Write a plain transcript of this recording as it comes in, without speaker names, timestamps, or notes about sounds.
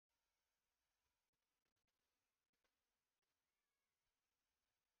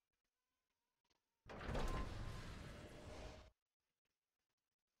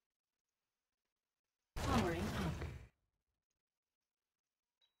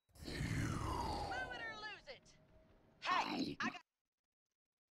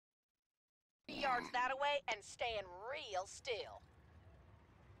Yards that away and staying real still.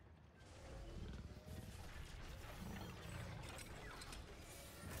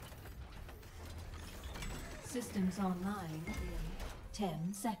 Systems online in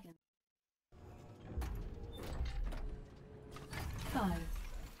 10 seconds. 5,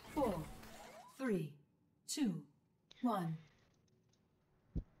 4, 3, 2, 1.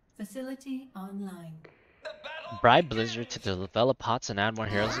 Facility online. Bribe Blizzard to develop HOTS and add more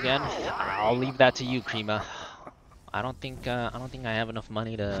heroes again. I'll leave that to you, Krima. I don't think I have enough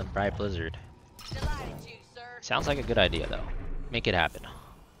money to bribe Blizzard. Delighted to, sir. Sounds like a good idea though. Make it happen.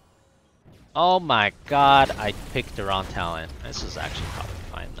 Oh my god, I picked the wrong talent. This is actually probably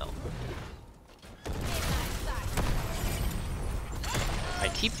fine though. I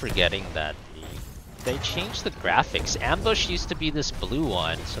keep forgetting that they changed the graphics. Ambush used to be this blue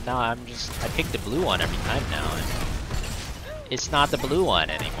one, so now I pick the blue one every time now, and it's not the blue one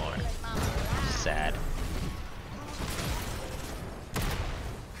anymore. Sad.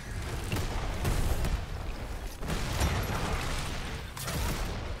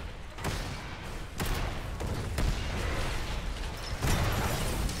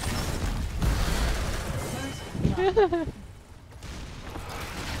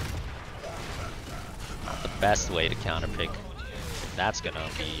 Not the best way to counterpick. If that's gonna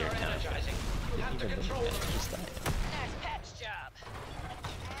be your counterpick. Didn't even move it, just died. Nice patch job.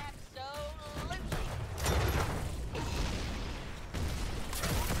 Absolutely.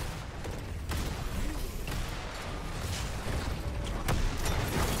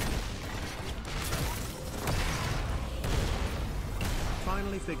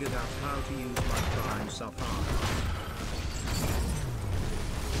 Finally figured out how to use my prime sub-arm.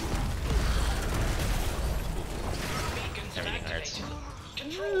 Everything hurts.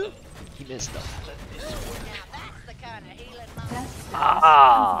 He missed though.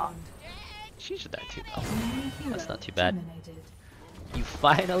 Ah! She should die too though. That's not too bad. You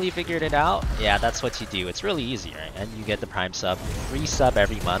finally figured it out? Yeah, that's what you do. It's really easy, right? And you get the prime sub, free sub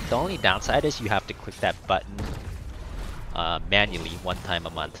every month. The only downside is you have to click that button manually one time a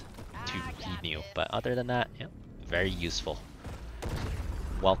month to renew. But other than that, yeah, very useful.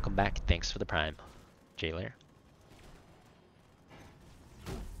 Welcome back. Thanks for the prime, Jailer.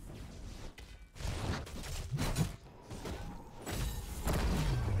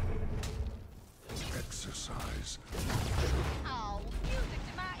 Exercise. Oh, music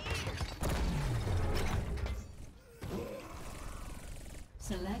to my ears.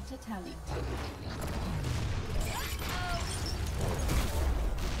 Select a talent.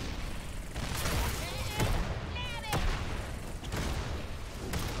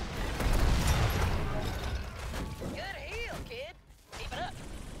 Good heel, kid. Keep it up.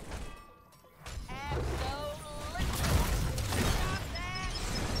 Absolutely. Stop that.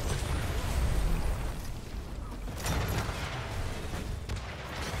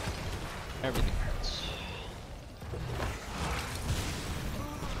 Everything hurts.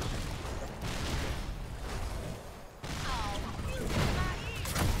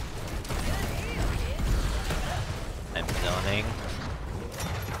 I'm zoning.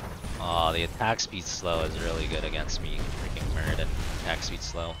 Oh, the attack speed slow is really good against me. Freaking Murd and attack speed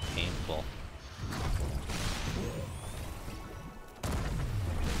slow. Painful.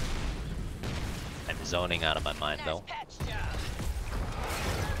 I'm zoning out of my mind though. Patch job.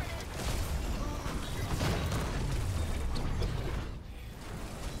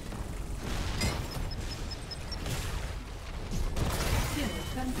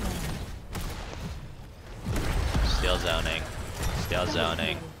 Still zoning. Still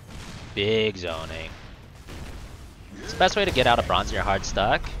zoning. Big zoning. It's the best way to get out of bronze. You're hard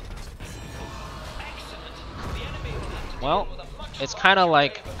stuck. Well, it's kind of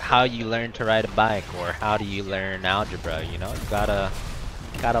like how you learn to ride a bike, or how do you learn algebra, you know? You gotta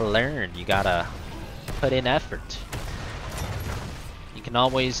learn. You gotta put in effort. You can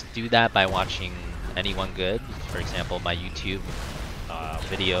always do that by watching anyone good. For example, my YouTube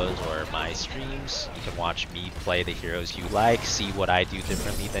videos or my streams. You can watch me play the heroes you like, see what I do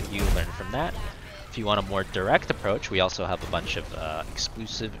differently than you, learn from that. If you want a more direct approach, we also have a bunch of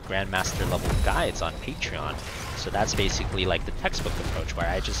exclusive Grandmaster level guides on Patreon. So that's basically like the textbook approach, where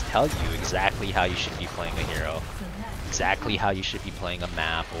I just tell you exactly how you should be playing a hero, exactly how you should be playing a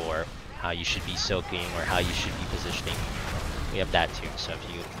map, or how you should be soaking, or how you should be positioning. We have that too. So if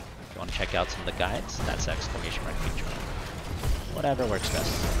you want to check out some of the guides, that's exclamation mark Patreon. Whatever works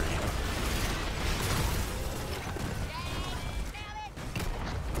best for you.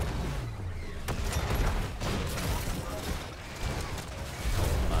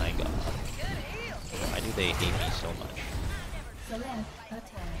 Oh my god. Why do they hate me so much? Select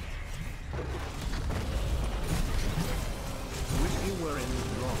attack. Wish you were in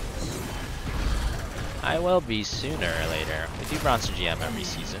bronze. I will be sooner or later. We do bronze to GM every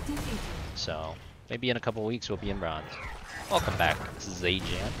season, so maybe in a couple weeks we'll be in bronze. Welcome back, Zajan.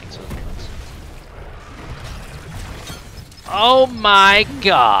 Thanks for the months. Oh my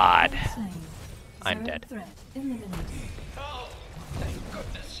god! I'm dead. Threat eliminated. Oh, thank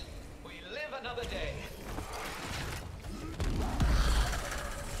goodness. We live another day.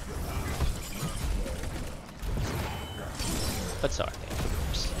 But sorry, of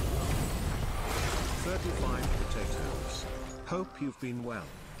course. 35 potatoes. Hope you've been well.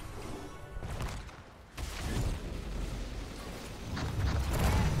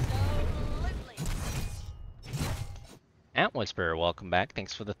 Ant Whisperer, welcome back.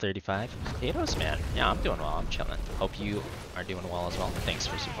 Thanks for the 35 potatoes, man. Yeah, I'm doing well. I'm chilling. Hope you are doing well as well. Thanks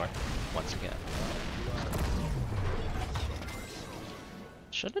for support once again.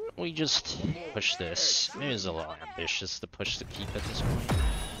 Shouldn't we just push this? Maybe it's a little ambitious to push the keep at this point.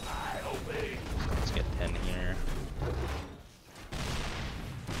 Let's get 10 here.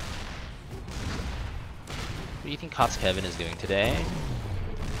 What do you think COTS Kevin is doing today?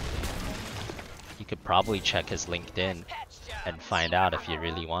 You could probably check his LinkedIn and find out if you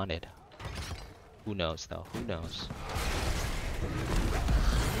really wanted. Who knows though? Who knows?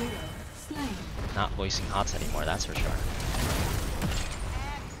 Not voicing HOTS anymore, that's for sure.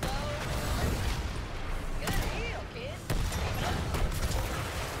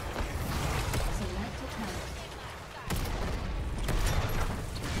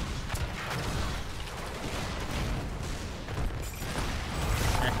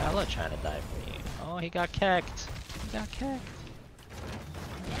 Hella trying to dive me. Oh, he got kecked. He got kecked.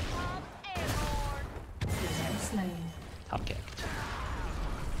 Top kicked.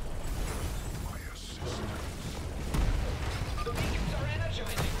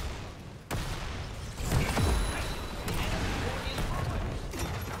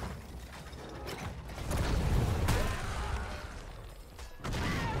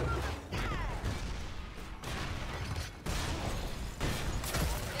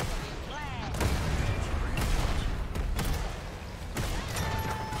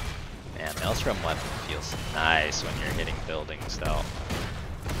 Maelstrom weapon feels nice when you're hitting buildings though.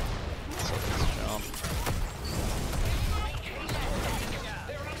 So let's jump.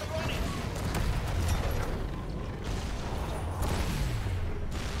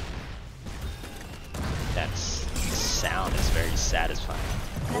 That sound is very satisfying.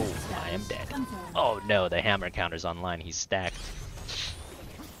 Oh, I am dead. Oh no, the hammer counter's online. He's stacked.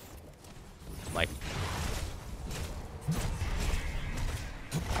 Like.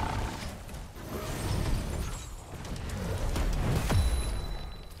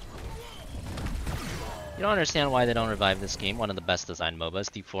 You don't understand why they don't revive this game. One of the best designed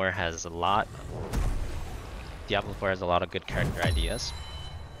MOBAs. D4 has a lot. Diablo 4 has a lot of good character ideas.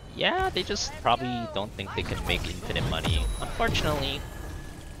 Yeah, they just probably don't think they can make infinite money. Unfortunately,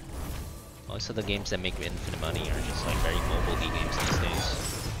 most of the games that make infinite money are just like very mobile games these days.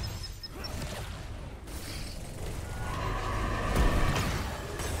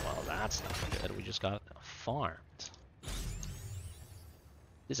 Well, that's not good. We just got farmed.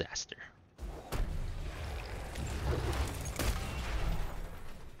 Disaster.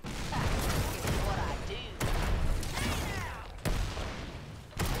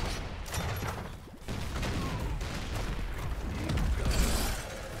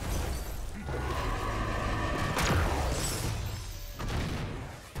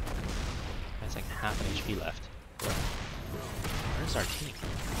 That's like half an HP left. Where's our team?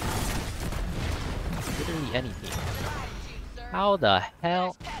 Literally any team. How the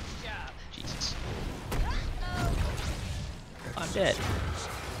hell? Jesus. I'm dead.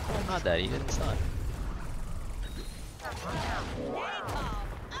 Oh, I'm not dead. He didn't stun.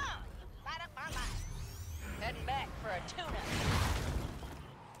 Heading back for a tuna.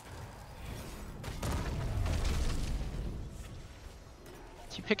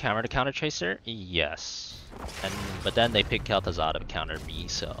 Do you pick Hammer to counter Tracer? Yes. But then they pick Kel'Thuzad to counter me,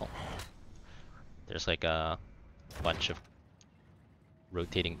 so there's like a bunch of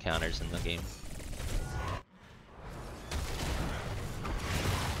rotating counters in the game.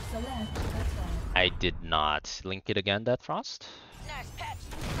 I did not. Link it again, Death Frost? Nice patch.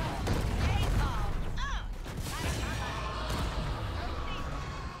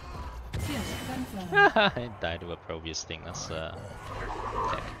 I died to a Probius thing. That's tech.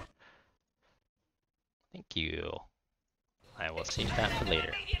 Thank you. I will save that for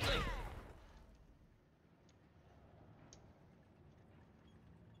later.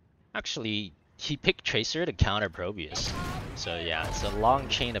 Actually, He picked Tracer to counter Probius. So yeah, it's a long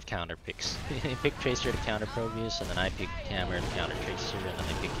chain of counter picks. He picked Tracer to counter Probius, and then I picked Hammer to counter Tracer, and then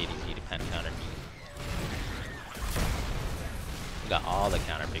I picked ADP to counter me. We got all the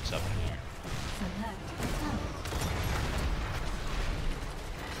counter picks up in here.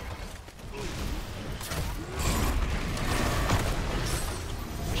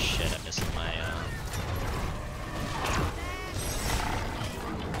 Shit, I missed my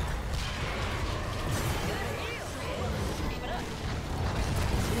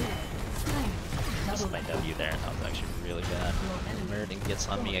missed my W there. That was actually really bad. Murding gets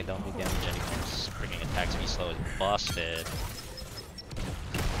on me, I don't do damage anymore. Just freaking attacks me slow as busted.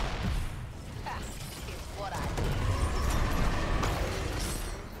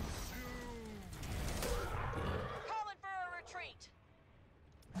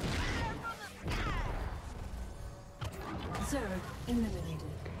 Zerg eliminated.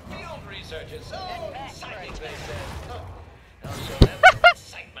 The old research is so exciting, they said. Oh, I'll show them some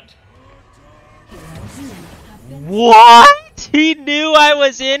excitement. Heroes have been What? He knew I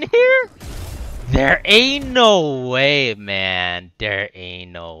was in here? There ain't no way, man. There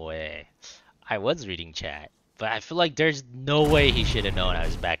ain't no way. I was reading chat, but I feel like there's no way he should have known I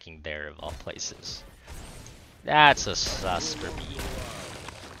was backing there of all places. That's a sus for me.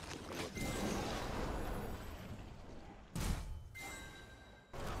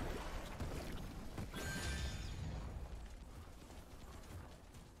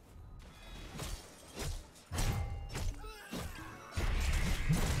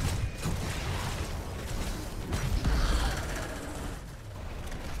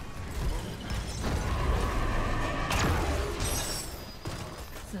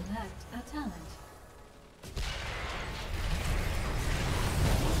 select a talent.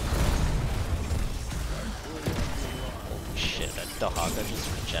 Holy shit, that Dahaga just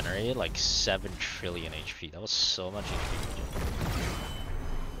regenerated like 7 trillion HP. That was so much HP.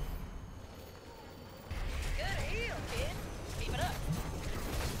 Good heal, kid. Keep it up.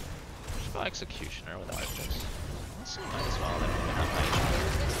 Just go Executioner without this. Let's see, might as well. Then we can have my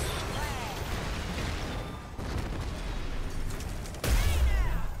HP.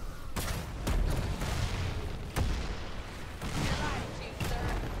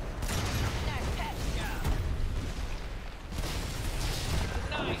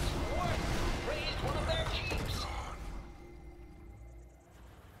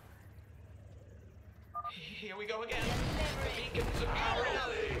 Here we go again. The beacons of power.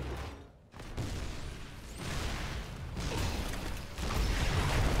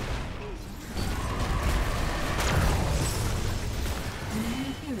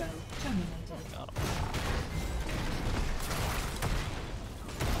 Hero terminated. Got him.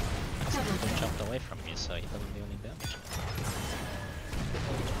 He jumped away from me, so he doesn't do any damage.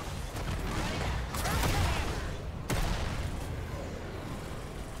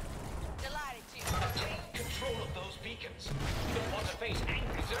 Delighted to. Take control of those beacons. You don't want to face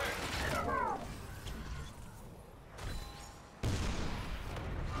angry Zerg.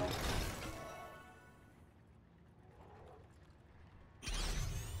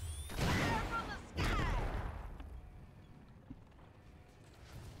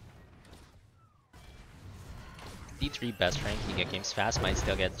 D3 best rank, you get games fast, might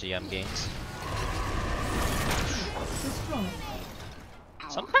still get GM games. Destroyed.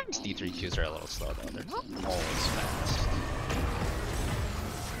 Sometimes D3 queues are a little slow though, they're not always fast.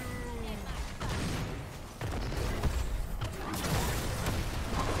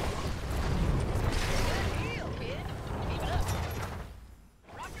 Good heal, kid. Keep it up.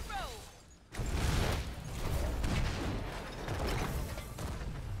 Rock and roll.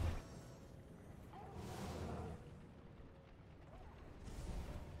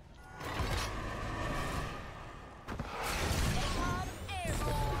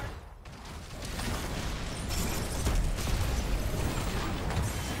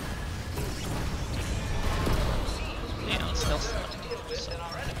 Yeah, it's still slow.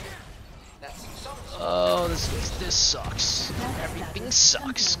 Oh, this sucks. Everything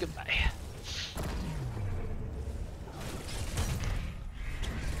sucks. Goodbye.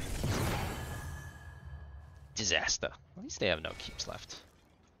 Disaster. At least they have no keeps left.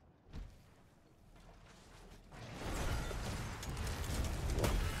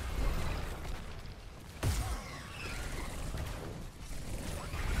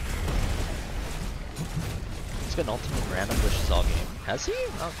 He's got an ultimate random bushes all game. Has he?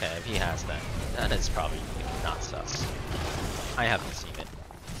 Okay, if he has that, then it's probably not sus. I haven't seen it.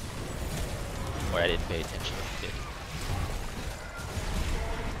 Or I didn't pay attention if he did.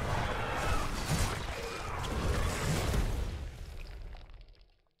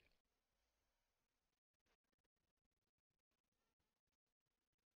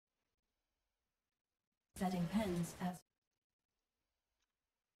 Setting pens as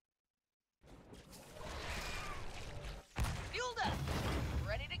Fueled up.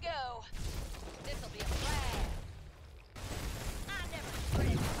 Ready to go. This'll be a blast. I never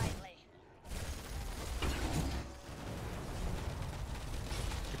spread lightly.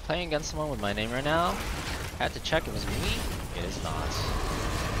 You're playing against someone with my name right now? Had to check it was me? It is not.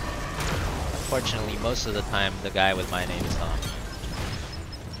 Unfortunately, most of the time, the guy with my name is not.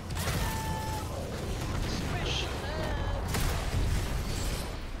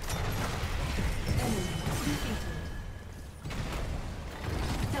 enemy defeated.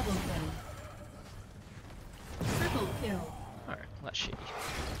 Double kill. Triple kill. Alright, that's shitty.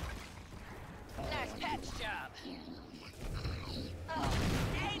 Nice patch job. Oh,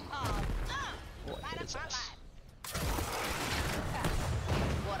 Napalm. Boy, Light it up is my us. life.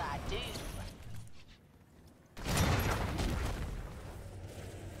 What I do.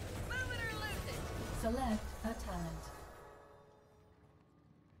 Move it or lose it. Select a talent.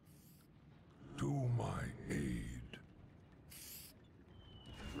 To my aid.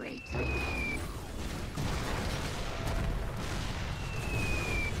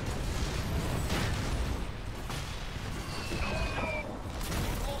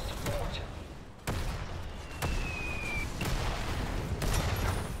 Full support.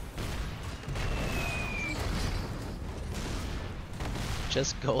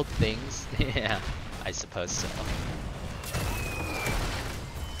 Just gold things? Yeah, I suppose so.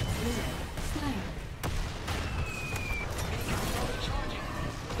 Blue slain. Charging.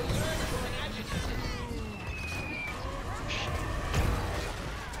 The turret going agitated.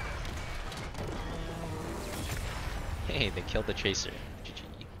 Hey, they killed the chaser. GG.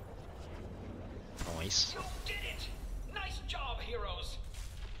 Nice. You did it! Nice job, heroes!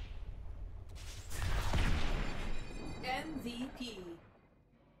 MVP.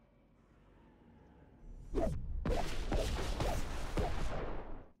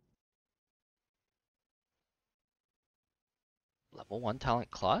 Level 1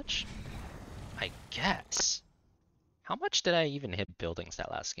 talent clutch? I guess. How much did I even hit buildings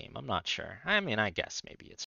that last game? I'm not sure. I mean, I guess maybe it's